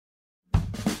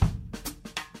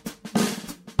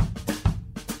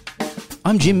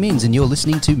I'm Jim Minns and you're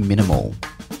listening to Minimal.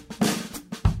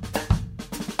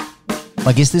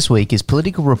 My guest this week is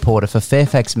political reporter for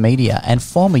Fairfax Media and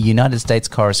former United States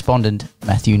correspondent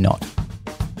Matthew Knott.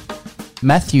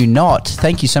 Matthew Knott,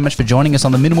 thank you so much for joining us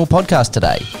on the Minimal podcast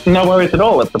today. No worries at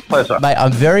all. It's a pleasure. Mate,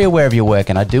 I'm very aware of your work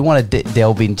and I do want to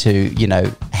delve into,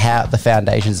 how the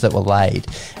foundations that were laid.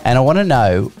 And I want to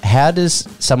know, how does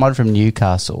someone from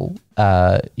Newcastle,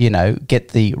 get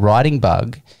the writing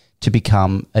bug to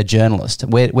become a journalist?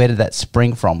 Where did that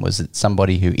spring from? Was it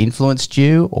somebody who influenced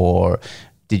you, or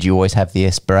did you always have the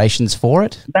aspirations for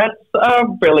it? That's a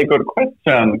really good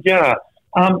question. Yeah.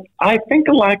 I think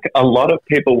like a lot of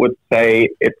people would say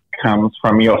it comes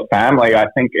from your family. I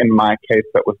think in my case,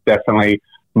 it was definitely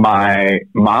my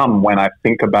mum when I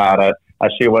think about it.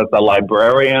 She was a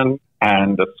librarian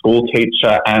and a school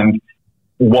teacher and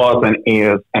was and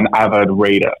is an avid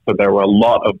reader. So there were a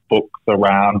lot of books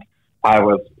around. I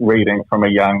was reading from a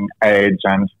young age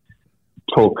and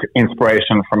took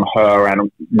inspiration from her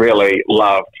and really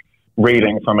loved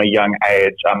reading from a young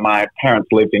age. My parents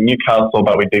lived in Newcastle,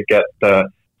 but we did get the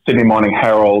Sydney Morning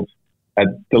Herald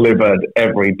delivered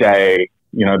every day.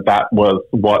 That was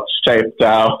what shaped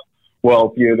our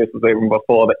worldview. This was even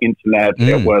before the internet.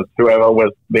 It was whoever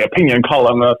was the opinion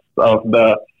columnist of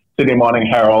the Sydney Morning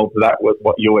Herald. That was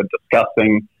what you were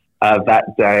discussing that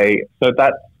day. So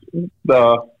that's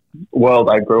the world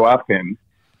I grew up in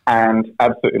and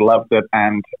absolutely loved it.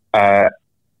 And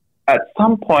at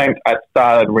some point I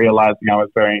started realizing I was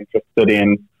very interested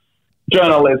in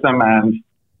journalism and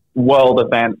world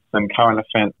events and current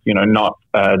events, not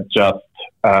just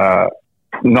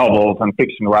novels and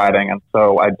fiction writing. And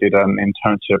so I did an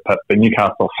internship at the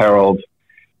Newcastle Herald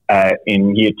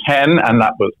in year 10. And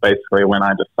that was basically when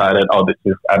I decided, this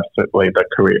is absolutely the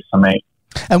career for me.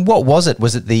 And what was it?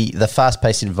 Was it the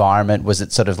fast-paced environment? Was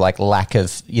it sort of like lack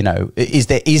of,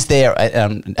 is there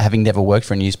having never worked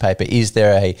for a newspaper, is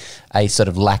there a sort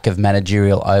of lack of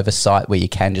managerial oversight where you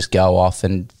can just go off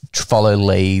and follow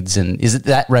leads? And is it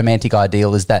that romantic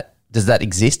ideal? Does that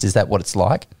exist? Is that what it's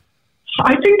like?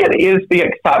 I think it is the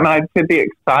excitement. I'd say the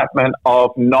excitement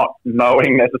of not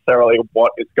knowing necessarily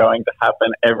what is going to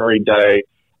happen every day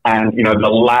and, the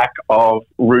lack of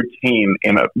routine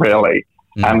in it, really.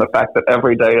 And the fact that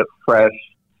every day is fresh,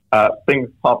 things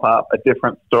pop up, a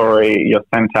different story, you're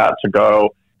sent out to go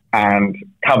and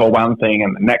cover one thing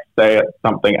and the next day it's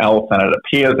something else and it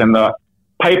appears in the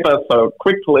paper so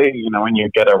quickly, when you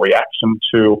get a reaction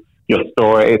to your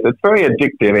story. It's very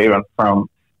addictive even from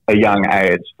a young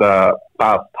age, the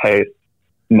fast-paced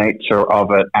nature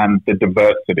of it and the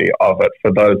diversity of it.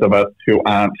 For those of us who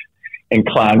aren't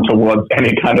inclined towards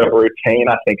any kind of routine,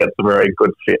 I think it's a very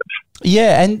good fit.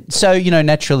 Yeah, and so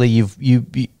naturally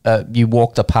you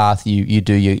walk the path. You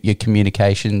do your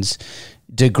communications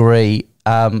degree.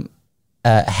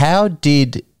 How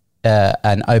did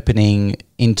an opening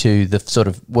into the sort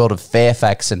of world of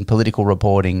Fairfax and political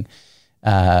reporting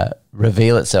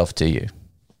reveal itself to you?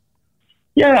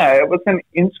 Yeah, it was an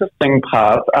interesting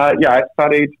path. I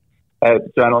studied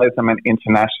journalism and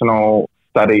international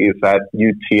studies at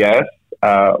UTS.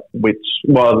 Which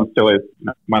was and still is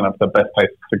one of the best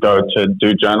places to go to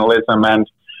do journalism. And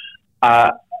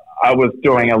I was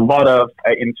doing a lot of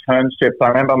internships. I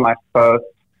remember my first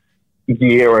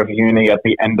year of uni, at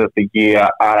the end of the year,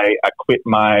 I quit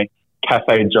my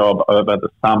cafe job over the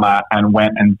summer and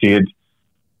went and did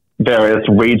various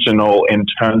regional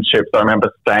internships. I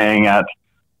remember staying at,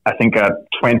 I think, a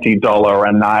 $20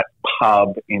 a night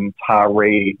pub in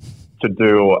Taree to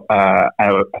do, I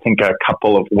think, a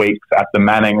couple of weeks at the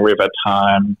Manning River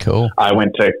time. Cool. I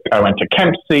went to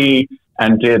Kempsey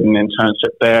and did an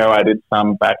internship there. I did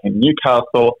some back in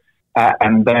Newcastle.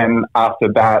 And then after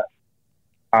that,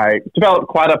 I developed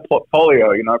quite a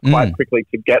portfolio, quite quickly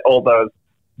to get all those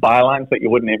bylines that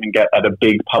you wouldn't even get at a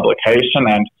big publication.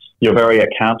 And you're very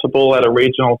accountable at a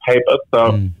regional paper.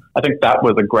 So I think that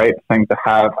was a great thing to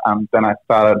have. Then I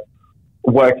started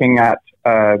working at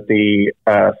the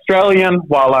Australian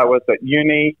while I was at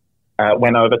uni,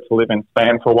 went over to live in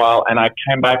Spain for a while, and I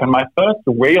came back, and my first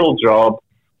real job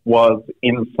was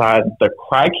inside the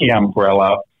Crikey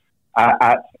umbrella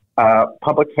at a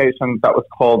publication that was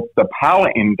called The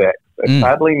Power Index. It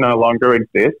sadly no longer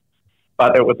exists,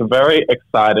 but it was very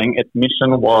exciting. Its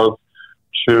mission was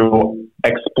to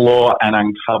explore and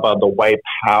uncover the way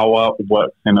power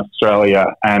works in Australia,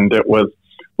 and it was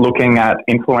looking at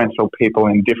influential people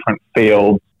in different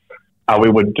fields. We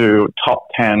would do top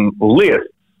 10 lists,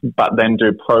 but then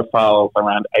do profiles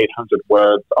around 800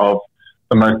 words of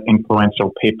the most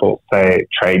influential people, say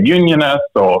trade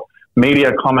unionists or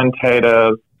media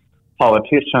commentators,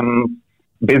 politicians,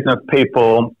 business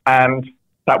people. And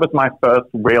that was my first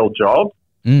real job.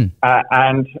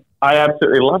 And I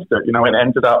absolutely loved it. You know, it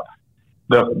ended up,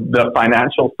 the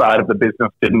financial side of the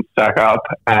business didn't stack up,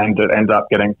 and it ended up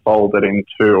getting folded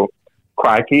into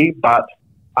Crikey, but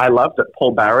I loved it.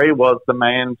 Paul Barry was the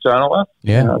main journalist,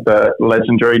 the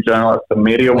legendary journalist, the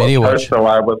Media Watch. So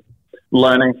I was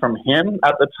learning from him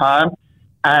at the time.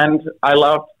 And I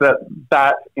loved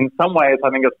that in some ways, I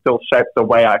think it still shapes the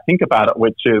way I think about it,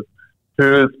 which is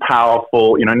who's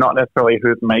powerful, you know, not necessarily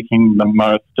who's making the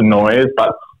most noise,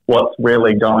 but what's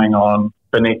really going on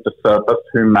beneath the surface,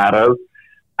 who matters.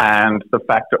 And the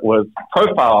fact it was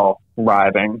profile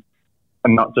writing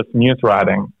and not just news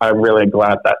writing, I'm really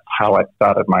glad that's how I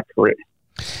started my career.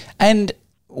 And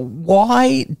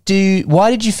why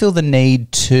did you feel the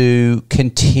need to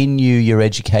continue your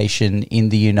education in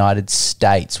the United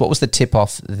States? What was the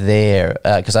tip-off there?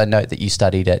 Because I note that you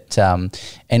studied at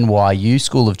NYU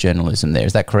School of Journalism there.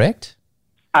 Is that correct?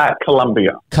 At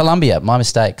Columbia. Columbia, my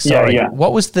mistake. Sorry. Yeah.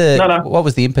 What was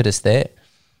the impetus there?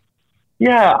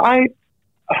 Yeah, I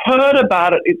heard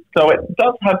about it. So it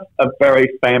does have a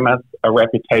very famous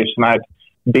reputation. I'd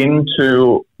been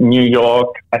to New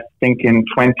York, I think, in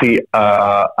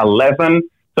 2011.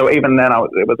 So even then,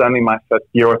 it was only my first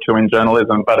year or two in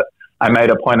journalism, but I made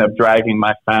a point of dragging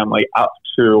my family up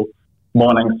to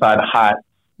Morningside Heights,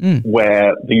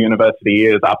 where the university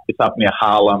is. It's up near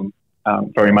Harlem,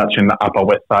 very much in the Upper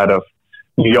West Side of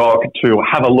New York, to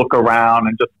have a look around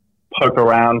and just poke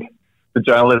around the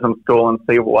journalism school and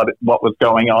see what was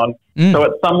going on. So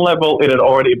at some level, it had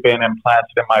already been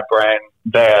implanted in my brain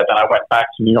there. Then I went back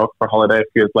to New York for a holiday a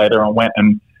few years later and went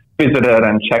and visited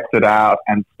and checked it out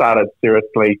and started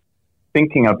seriously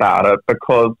thinking about it,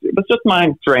 because it was just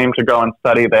my dream to go and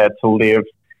study there, to live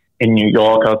in New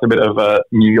York. I was a bit of a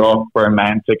New York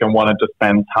romantic and wanted to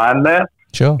spend time there.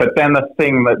 Sure. But then the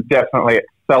thing that definitely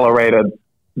accelerated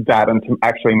that and to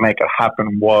actually make it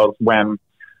happen was when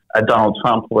Donald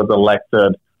Trump was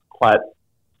elected, quite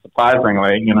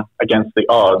surprisingly, you know, against the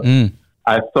odds.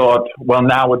 I thought, well,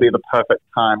 now would be the perfect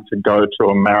time to go to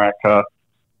America.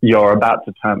 You're about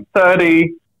to turn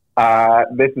 30.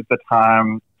 This is the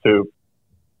time to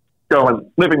go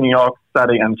and live in New York,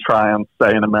 study, and try and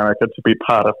stay in America to be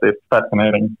part of this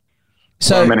fascinating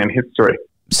moment in history.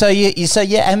 So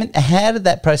I mean, how did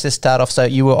that process start off? So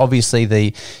you were obviously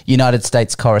the United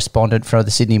States correspondent for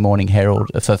the Sydney Morning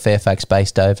Herald for Fairfax,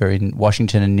 based over in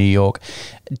Washington and New York.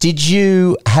 Did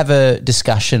you have a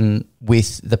discussion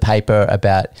with the paper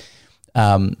about,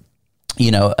 an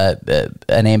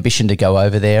ambition to go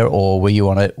over there, or were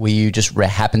you just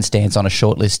happenstance on a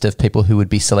short list of people who would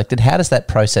be selected? How does that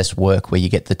process work, where you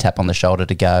get the tap on the shoulder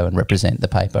to go and represent the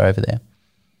paper over there?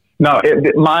 No,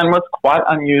 mine was quite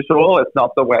unusual. It's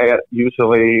not the way it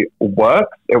usually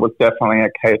works. It was definitely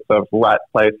a case of right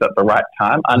place at the right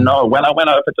time. I know when I went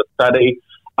over to study,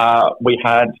 we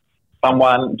had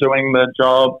someone doing the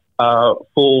job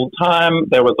full time.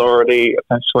 There was already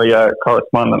essentially a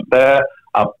correspondent there.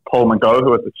 Paul McGough, who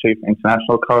was the chief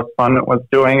international correspondent, was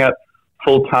doing it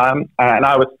full time. And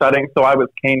I was studying, so I was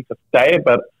keen to stay,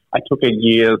 but I took a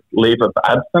year's leave of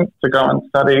absence to go and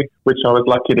study, which I was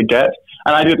lucky to get.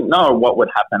 And I didn't know what would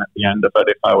happen at the end of it,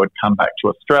 if I would come back to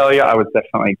Australia. I was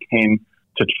definitely keen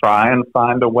to try and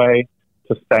find a way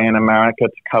to stay in America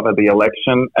to cover the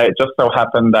election. It just so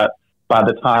happened that by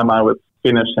the time I was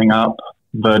finishing up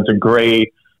the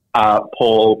degree,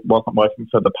 Paul wasn't working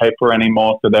for the paper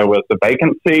anymore, so there was a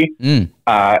vacancy.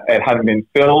 It hadn't been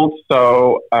filled.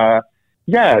 So,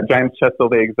 James Chessel,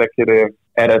 the executive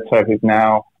editor, who's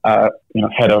now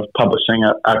head of publishing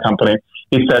at our company,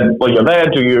 he said, well, you're there.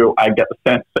 I get the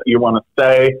sense that you want to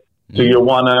stay. Do you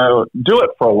want to do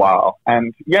it for a while?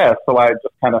 And so I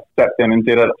just kind of stepped in and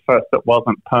did it. At first it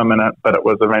wasn't permanent, but it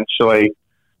was eventually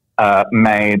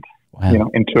made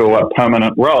into a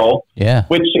permanent role. Yeah.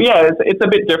 Which, it's a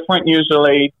bit different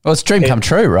usually. Well, it's dream come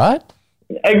true, right?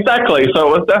 Exactly.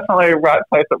 So it was definitely right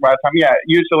place at right time. Yeah,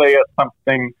 usually it's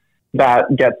something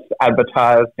that gets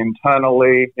advertised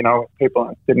internally, people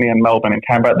in Sydney and Melbourne and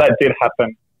Canberra. That did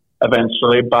happen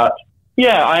eventually. But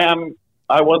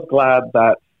I was glad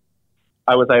that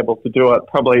I was able to do it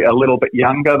probably a little bit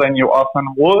younger than you often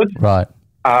would. Right.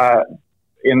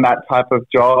 In that type of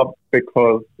job,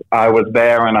 because I was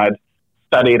there and I'd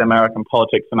studied American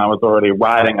politics and I was already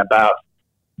writing about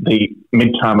the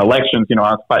midterm elections. I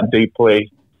was quite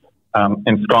deeply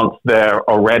ensconced there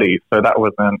already. So that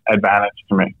was an advantage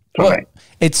to me.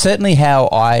 It's certainly how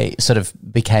I sort of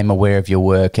became aware of your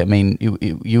work. I mean,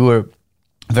 you were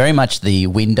very much the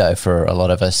window for a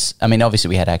lot of us. I mean, obviously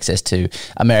we had access to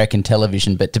American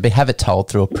television, but to have it told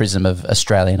through a prism of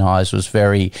Australian eyes was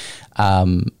very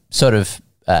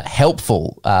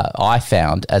helpful, I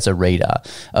found, as a reader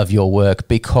of your work,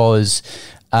 because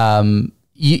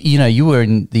you were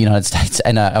in the United States,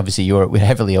 and obviously you were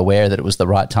heavily aware that it was the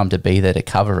right time to be there to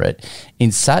cover it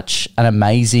in such an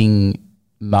amazing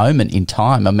moment in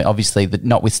time. I mean, obviously,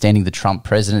 notwithstanding the Trump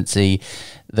presidency,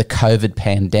 the COVID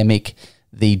pandemic,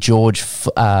 the George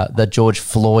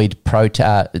Floyd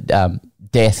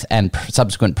death and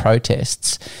subsequent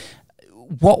protests.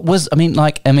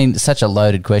 Such a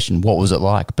loaded question. What was it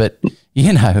like? But,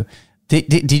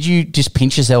 did you just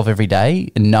pinch yourself every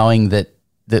day knowing that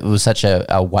it was such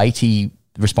a weighty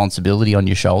responsibility on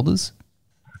your shoulders?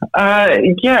 I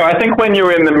think when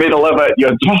you're in the middle of it,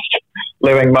 you're just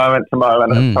living moment to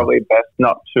moment. It's probably best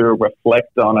not to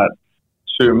reflect on it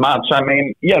too much. I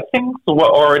mean, things were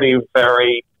already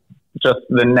just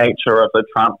the nature of the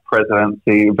Trump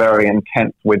presidency, very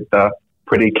intense with the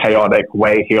pretty chaotic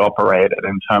way he operated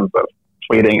in terms of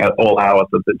tweeting at all hours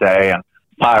of the day and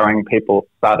firing people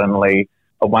suddenly.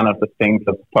 One of the things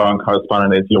as a foreign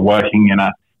correspondent is you're working in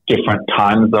a different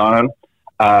time zone.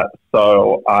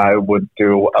 So I would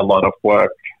do a lot of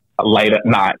work late at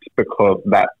night because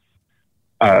that's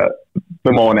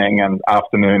the morning and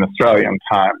afternoon Australian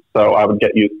time. So I would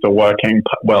get used to working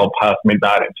well past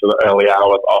midnight into the early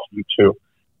hours, often to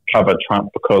cover Trump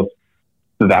because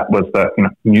that was the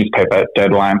newspaper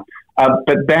deadline.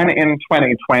 But then in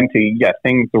 2020,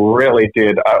 things really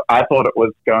did. I thought it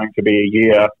was going to be a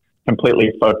year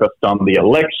completely focused on the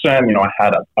election.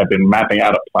 I've been mapping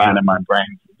out a plan in my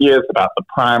brain for years about the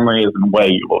primaries and where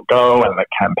you will go and the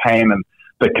campaign and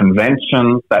the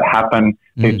conventions that happen,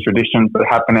 these traditions that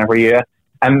happen every year.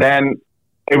 And then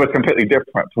it was completely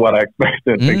different to what I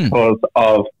expected because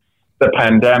of the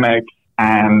pandemic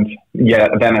and,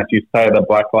 then as you say, the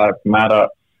Black Lives Matter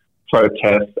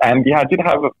protests. And, I did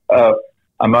have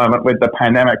a moment with the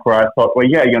pandemic where I thought,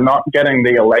 you're not getting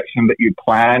the election that you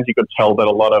planned. You could tell that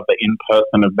a lot of the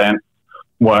in-person events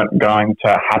weren't going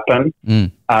to happen,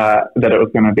 that it was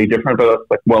going to be different. But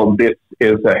it's like, this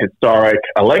is a historic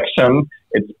election.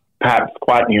 It's perhaps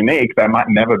quite unique. There might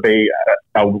never be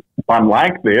one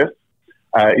like this.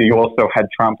 You also had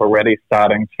Trump already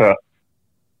starting to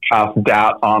cast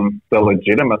doubt on the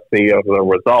legitimacy of the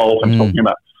result and talking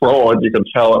about fraud. You could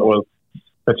tell it was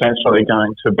potentially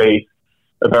going to be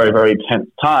a very, very tense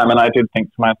time. And I did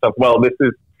think to myself, this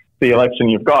is the election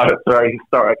you've got. It's very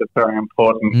historic. It's very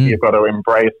important. You've got to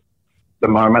embrace the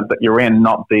moment that you're in,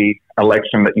 not the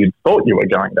election that you thought you were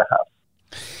going to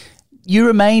have. You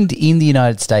remained in the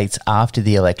United States after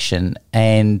the election,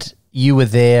 and you were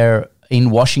there in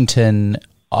Washington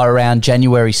around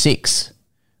January 6th.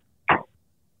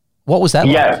 What was that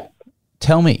like?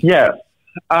 Tell me. Yes.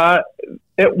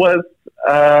 It was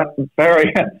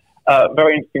very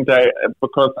interesting day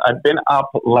because I'd been up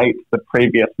late the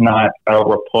previous night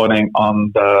reporting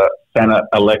on the Senate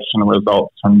election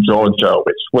results from Georgia,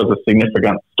 which was a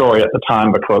significant story at the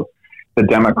time because the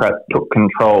Democrats took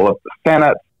control of the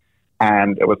Senate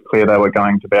and it was clear they were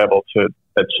going to be able to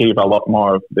achieve a lot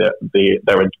more of their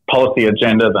policy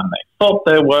agenda than they thought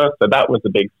they were. So that was a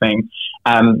big thing.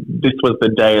 And this was the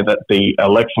day that the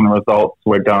election results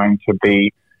were going to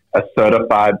be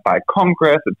certified by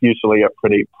Congress. It's usually a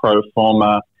pretty pro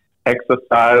forma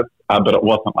exercise, but it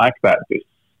wasn't like that this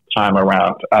time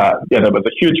around. There was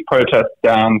a huge protest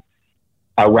down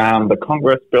around the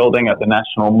Congress building at the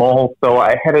National Mall. So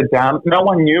I headed down. No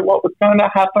one knew what was going to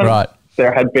happen. Right.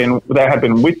 There had been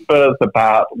whispers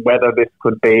about whether there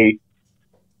could be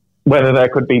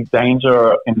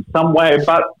danger in some way.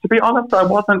 But to be honest, I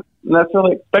wasn't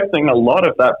necessarily expecting a lot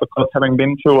of that because having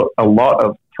been to a lot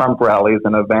of Trump rallies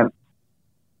and events,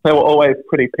 they were always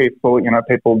pretty peaceful.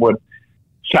 People would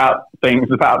shout things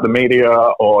about the media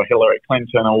or Hillary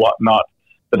Clinton or whatnot,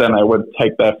 but then they would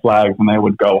take their flags and they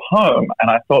would go home. And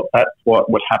I thought that's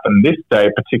what would happen this day,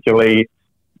 particularly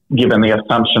given the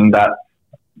assumption that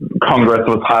Congress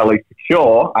was highly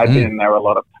secure. I've been there a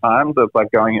lot of times. It's like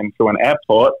going into an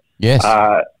airport. Yes.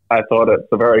 I thought it's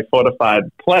a very fortified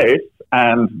place,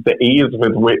 and the ease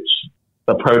with which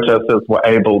the protesters were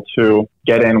able to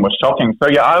get in was shocking. So,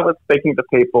 I was speaking to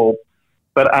people,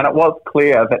 and it was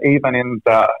clear that even in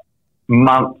the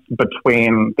months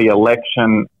between the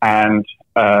election and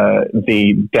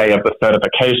the day of the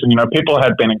certification, people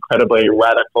had been incredibly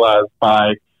radicalized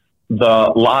by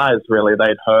the lies, really,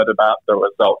 they'd heard about the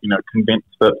result,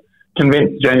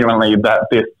 convinced genuinely that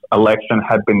this election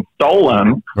had been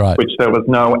stolen, right, which there was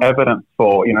no evidence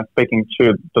for. Speaking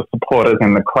to the supporters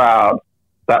in the crowd,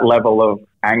 that level of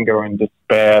anger and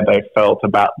despair they felt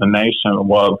about the nation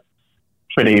was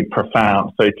pretty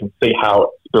profound. So you can see how it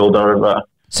spilled over.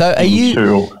 So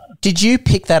did you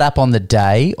pick that up on the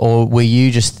day, or were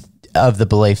you just of the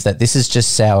belief that this is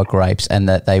just sour grapes and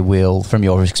that they will, from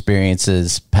your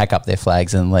experiences, pack up their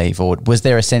flags and leave? Or was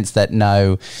there a sense that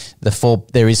no,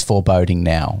 there is foreboding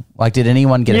now? Like, did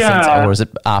anyone get a sense, or is it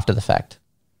after the fact?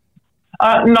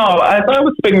 No, as I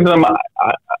was speaking to them,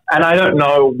 and I don't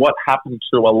know what happened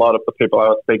to a lot of the people I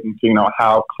was speaking to,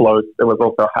 how close, it was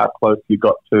also how close you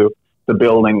got to the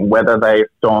building, whether they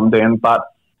stormed in. But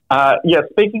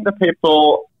speaking to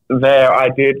people there, I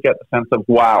did get the sense of,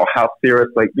 wow, how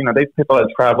seriously, these people had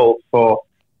traveled for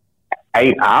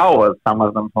 8 hours, some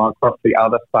of them from across the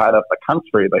other side of the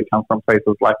country. They come from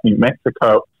places like New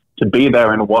Mexico to be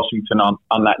there in Washington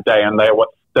on that day. And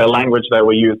their language they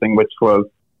were using, which was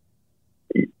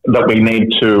that we need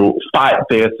to fight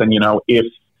this. And, if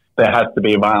there has to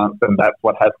be violence, then that's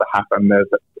what has to happen. There's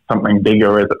something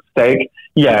bigger is at stake.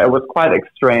 Yeah, it was quite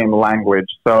extreme language.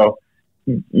 So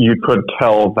you could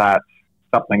tell that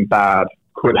something bad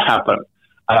could happen.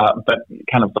 But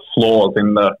kind of the flaws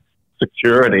in the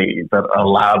security that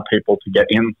allowed people to get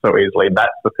in so easily, that's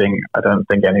the thing I don't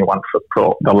think anyone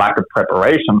foresaw, the lack of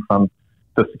preparation from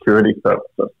the security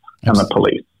services and the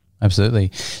police.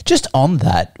 Absolutely. Just on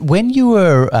that, when you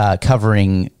were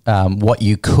covering what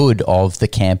you could of the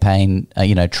campaign,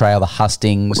 trail the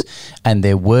hustings, and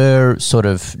there were sort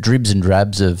of dribs and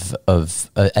drabs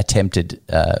of attempted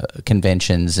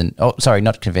conventions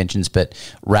not conventions, but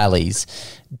rallies.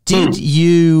 Did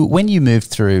you, when you moved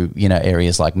through,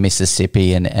 areas like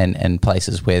Mississippi and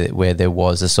places where there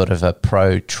was a sort of a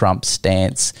pro-Trump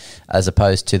stance as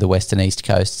opposed to the West and East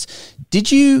coasts, did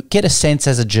you get a sense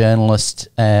as a journalist,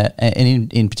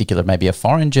 and in particular maybe a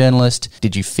foreign journalist,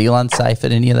 did you feel unsafe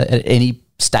at any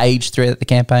stage throughout the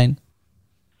campaign?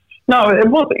 No, it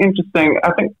was interesting.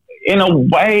 I think in a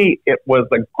way it was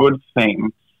a good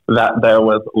thing that there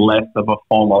was less of a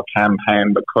formal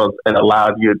campaign, because it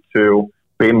allowed you to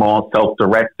be more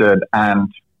self-directed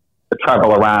and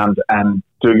travel around and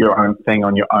do your own thing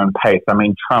on your own pace. I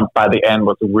mean, Trump by the end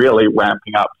was really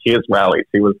ramping up his rallies.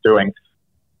 He was doing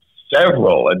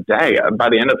several a day. By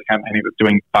the end of the campaign, he was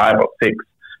doing 5 or 6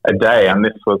 a day. And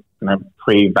this was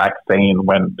pre-vaccine,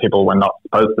 when people were not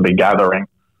supposed to be gathering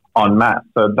en masse.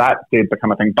 So that did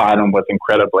become a thing. Biden was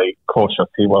incredibly cautious.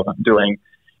 He wasn't doing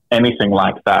anything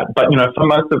like that. But, for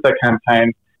most of the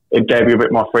campaign, it gave you a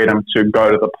bit more freedom to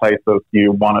go to the places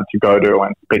you wanted to go to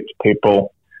and speak to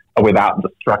people without the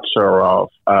structure of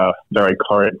a very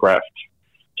choreographed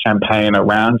campaign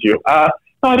around you.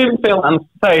 So I didn't feel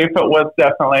unsafe. It was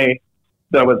definitely,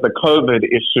 there was the COVID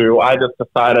issue. I just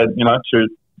decided, to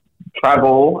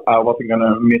travel. I wasn't going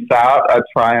to miss out. I'd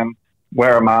try and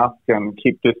wear a mask and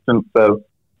keep distance as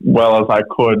well as I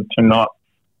could to not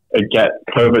get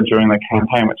COVID during the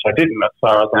campaign, which I didn't as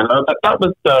far as I know. But that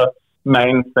was the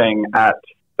main thing at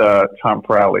the Trump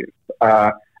rallies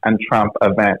and Trump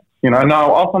events.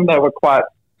 Often they were quite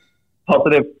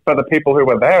positive for the people who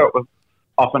were there. It was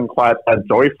often quite a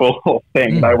joyful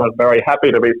thing. They were very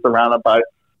happy to be surrounded by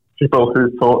people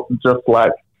who thought just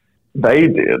like they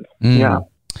did. Yeah.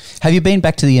 Have you been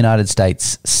back to the United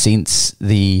States since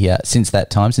that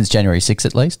time, since January 6th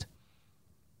at least?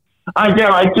 I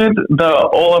did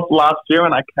all of last year,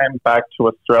 and I came back to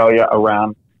Australia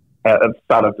around at the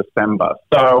start of December.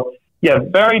 So,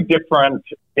 very different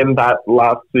in that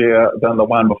last year than the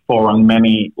one before on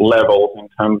many levels in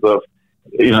terms of,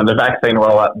 the vaccine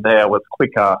rollout there was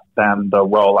quicker than the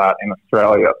rollout in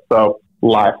Australia. So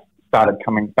life started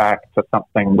coming back to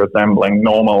something resembling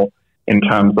normal in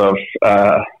terms of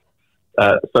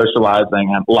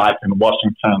socializing and life in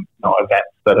Washington, events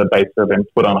that had basically been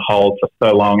put on hold for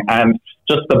so long. And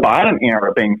just the Biden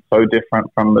era being so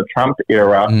different from the Trump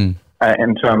era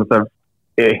in terms of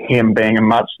him being a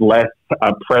much less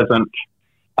present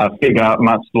figure,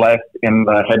 much less in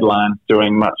the headlines,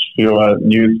 doing much fewer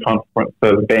news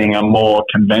conferences, being a more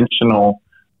conventional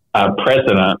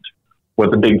president was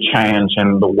a big change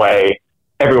in the way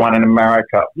everyone in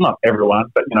America, not everyone,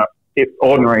 but, if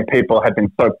ordinary people had been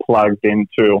so plugged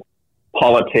into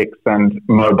politics and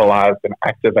mobilized and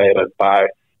activated by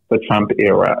the Trump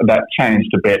era, that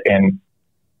changed a bit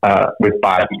with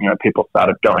Biden. People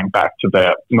started going back to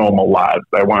their normal lives.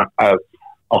 They weren't as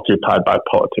occupied by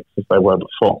politics as they were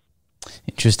before.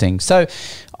 Interesting. So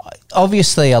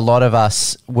obviously a lot of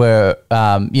us were,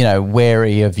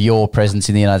 wary of your presence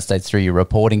in the United States through your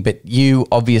reporting, but you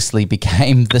obviously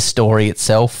became the story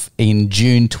itself in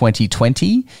June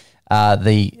 2020.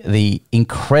 The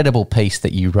incredible piece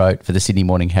that you wrote for the Sydney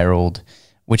Morning Herald,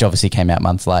 which obviously came out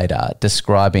months later,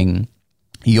 describing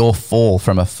your fall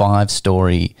from a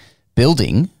 5-story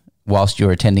building whilst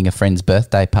you're attending a friend's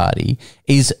birthday party,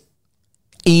 is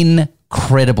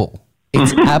incredible.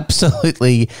 It's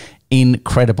absolutely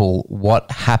incredible what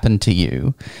happened to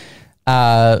you.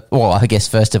 Well, I guess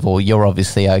first of all, you're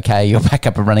obviously okay. You're back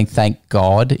up and running. Thank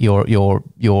God.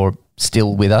 You're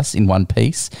still with us in one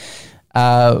piece.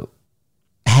 What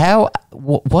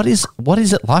is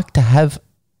it like to have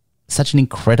such an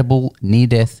incredible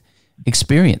near-death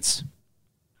experience?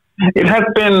 It has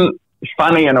been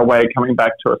funny in a way coming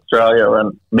back to Australia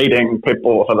and meeting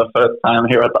people for the first time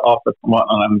here at the office and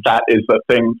whatnot, and that is the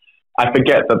thing. I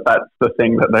forget that that's the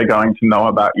thing that they're going to know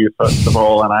about you first of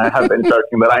all, and I have been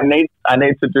joking that I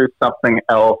need to do something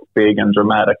else big and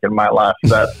dramatic in my life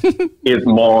that is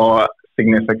more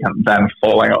significant than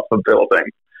falling off a building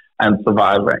and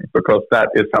surviving, because that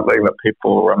is something that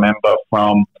people remember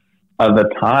from the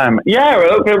time. Yeah,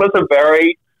 it was a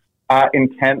very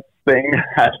intense thing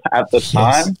at the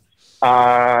time.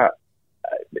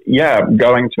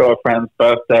 Going to a friend's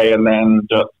birthday and then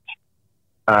just,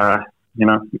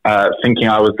 thinking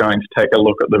I was going to take a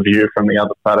look at the view from the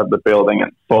other side of the building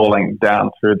and falling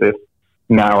down through this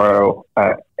narrow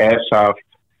air shaft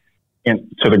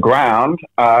to the ground.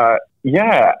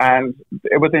 And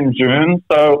it was in June,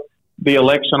 so the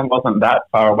election wasn't that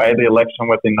far away. The election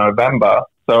was in November,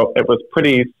 so it was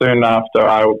pretty soon after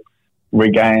I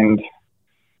regained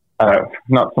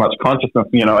not so much consciousness.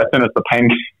 As soon as the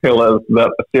painkillers,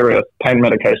 the serious pain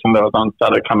medication that was on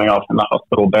started coming off in the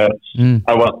hospital bed,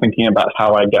 I was thinking about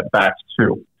how I get back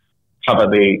to cover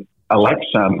the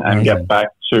election and get back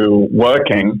to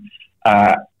working.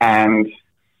 My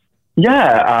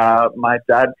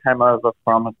dad came over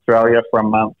from Australia for a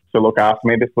month to look after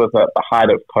me. This was at the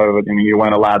height of COVID. You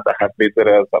weren't allowed to have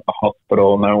visitors at the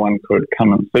hospital. No one could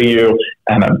come and see you.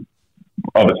 And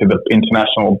obviously the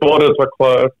international borders were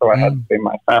closed, so I had to see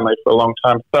my family for a long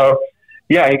time. So,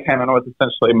 he came and was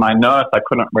essentially my nurse. I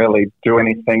couldn't really do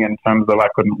anything in terms of I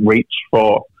couldn't reach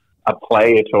for a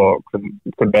plate or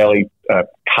could barely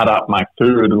cut up my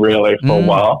food really for a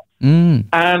while. And,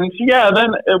 then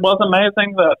it was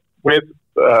amazing that with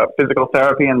physical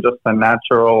therapy and just the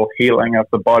natural healing of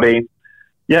the body,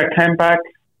 came back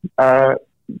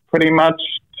pretty much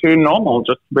to normal,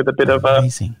 just with a bit of a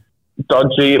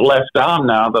dodgy left arm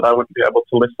now that I wouldn't be able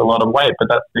to lift a lot of weight, but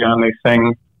that's the only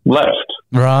thing left.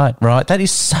 Right. That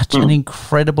is such an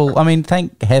incredible,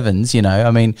 thank heavens, your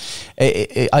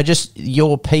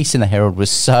piece in the Herald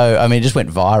was so, it just went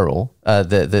viral,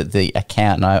 the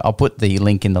account, and I'll put the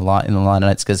link in the line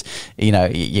notes because,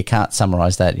 you can't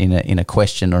summarize that in a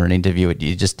question or an interview.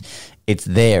 It's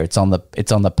there, it's on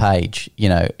the page,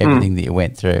 everything that you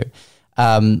went through.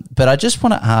 But I just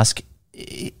want to ask,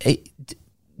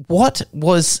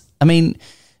 was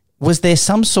there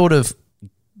some sort of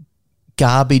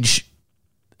garbage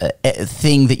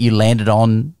thing that you landed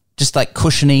on, just like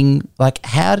cushioning? Like,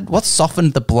 what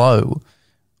softened the blow?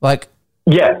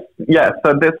 Yes.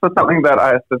 So this was something that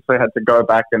I essentially had to go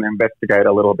back and investigate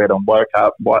a little bit and work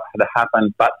out what had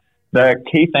happened. But the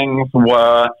key things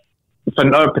were, for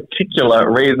no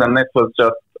particular reason, this was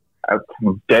just a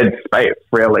dead space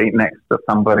really next to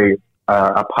somebody's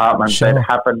apartment. Sure. They'd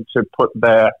happened to put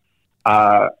there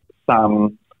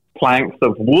some planks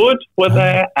of wood were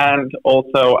there, and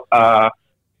also a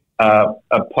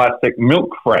plastic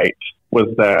milk crate was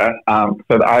there. So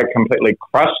that I completely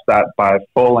crushed that by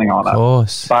falling on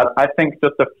it. But I think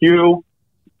just a few,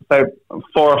 say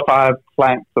 4 or 5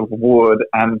 planks of wood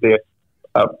and this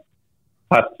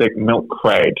plastic milk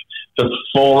crate, just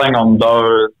falling on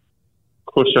those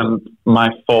cushioned my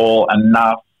fall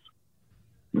enough,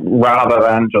 rather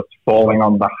than just falling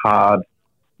on the hard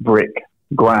brick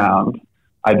ground.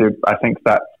 I think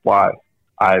that's why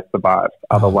I survived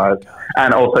otherwise.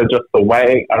 And also just the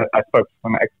way I spoke to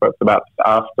some experts about this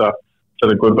after to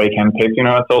the Good Weekend piece,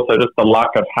 it's also just the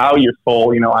luck of how you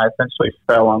fall. I essentially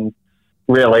fell on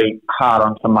really hard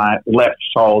onto my left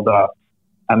shoulder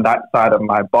and that side of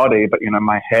my body, but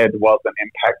my head wasn't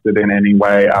impacted in any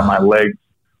way. My legs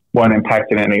weren't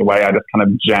impacted in any way. I just kind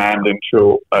of jammed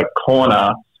into a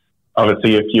corner.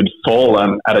 Obviously, if you'd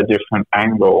fallen at a different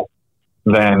angle,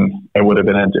 then it would have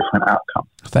been a different outcome.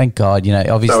 Thank God,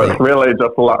 obviously. So it's really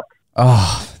just luck.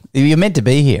 Oh, you're meant to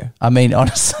be here.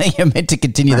 Honestly, you're meant to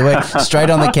continue the work. Straight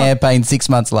on the campaign 6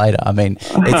 months later.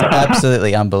 It's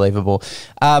absolutely unbelievable.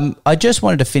 I just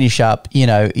wanted to finish up.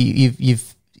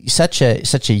 You've such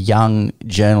a young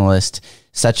journalist,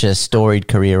 such a storied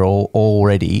career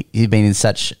already. You've been in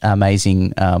such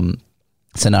amazing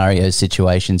scenarios,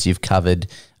 situations. You've covered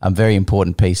a very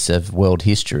important piece of world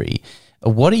history.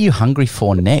 What are you hungry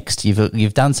for next?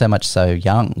 You've done so much so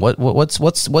young. What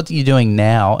are you doing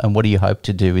now, and what do you hope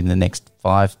to do in the next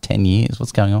 5-10 years?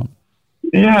 What's going on?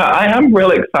 Yeah, I am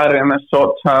really excited in the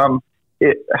short term.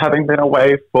 Having been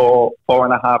away for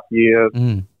 4.5 years,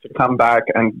 to come back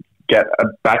and get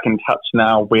back in touch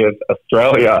now with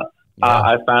Australia.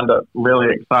 I found it really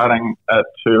exciting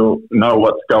to know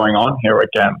what's going on here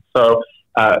again. So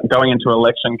going into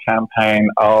election campaign,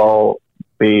 I'll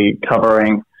be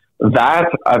covering that.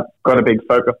 I've got a big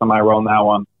focus on my role now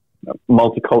on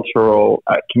multicultural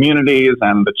communities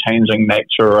and the changing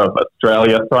nature of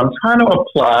Australia. So I'm trying to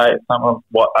apply some of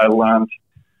what I learned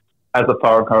as a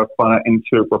foreign correspondent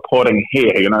into reporting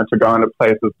here, to go into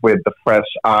places with the fresh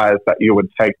eyes that you would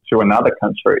take to another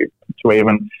country, to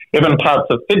even parts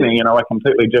of Sydney, are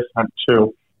completely different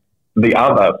to the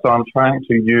other. So I'm trying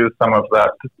to use some of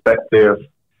that perspective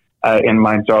in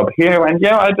my job here. And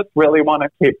I just really want to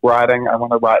keep writing. I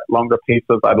want to write longer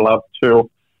pieces. I'd love to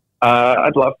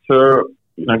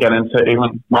get into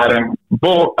even writing a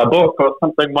book or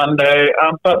something one day.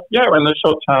 But in the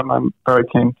short term, I'm very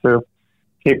keen to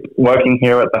keep working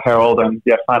here at the Herald and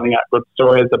finding out good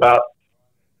stories about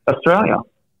Australia.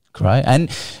 Great.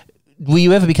 And will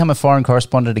you ever become a foreign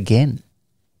correspondent again?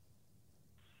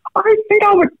 I think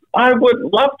I would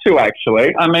love to,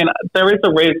 actually. I mean, there is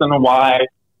a reason why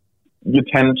you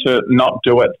tend to not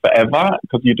do it forever,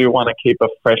 because you do want to keep a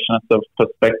freshness of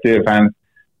perspective and,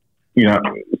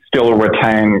 still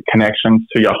retain connections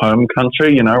to your home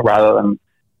country, rather than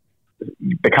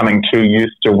becoming too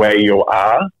used to where you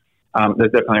are.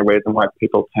 There's definitely a reason why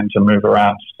people tend to move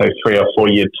around, say, 3 or 4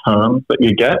 year terms that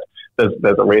you get. There's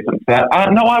a reason for that.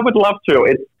 No, I would love to.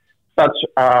 It's such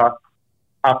a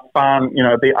fun,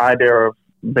 the idea of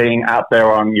being out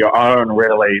there on your own,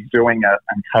 really doing it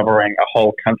and covering a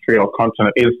whole country or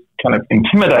continent is kind of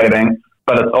intimidating,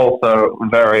 but it's also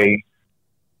very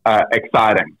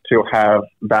exciting to have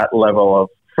that level of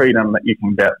freedom that you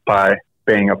can get by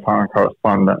being a foreign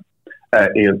correspondent.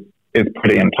 Is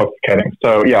pretty intoxicating.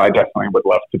 So, I definitely would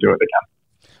love to do it again.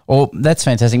 Well, that's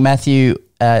fantastic. Matthew,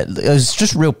 it was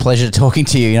just a real pleasure talking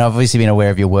to you. I've obviously been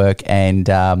aware of your work and,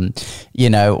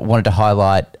 wanted to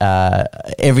highlight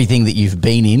everything that you've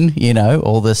been in,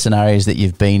 all the scenarios that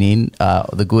you've been in,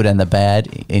 the good and the bad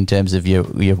in terms of your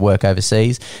work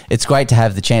overseas. It's great to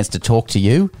have the chance to talk to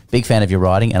you. Big fan of your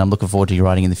writing, and I'm looking forward to your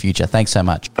writing in the future. Thanks so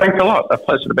much. Thanks a lot. A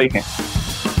pleasure to be here.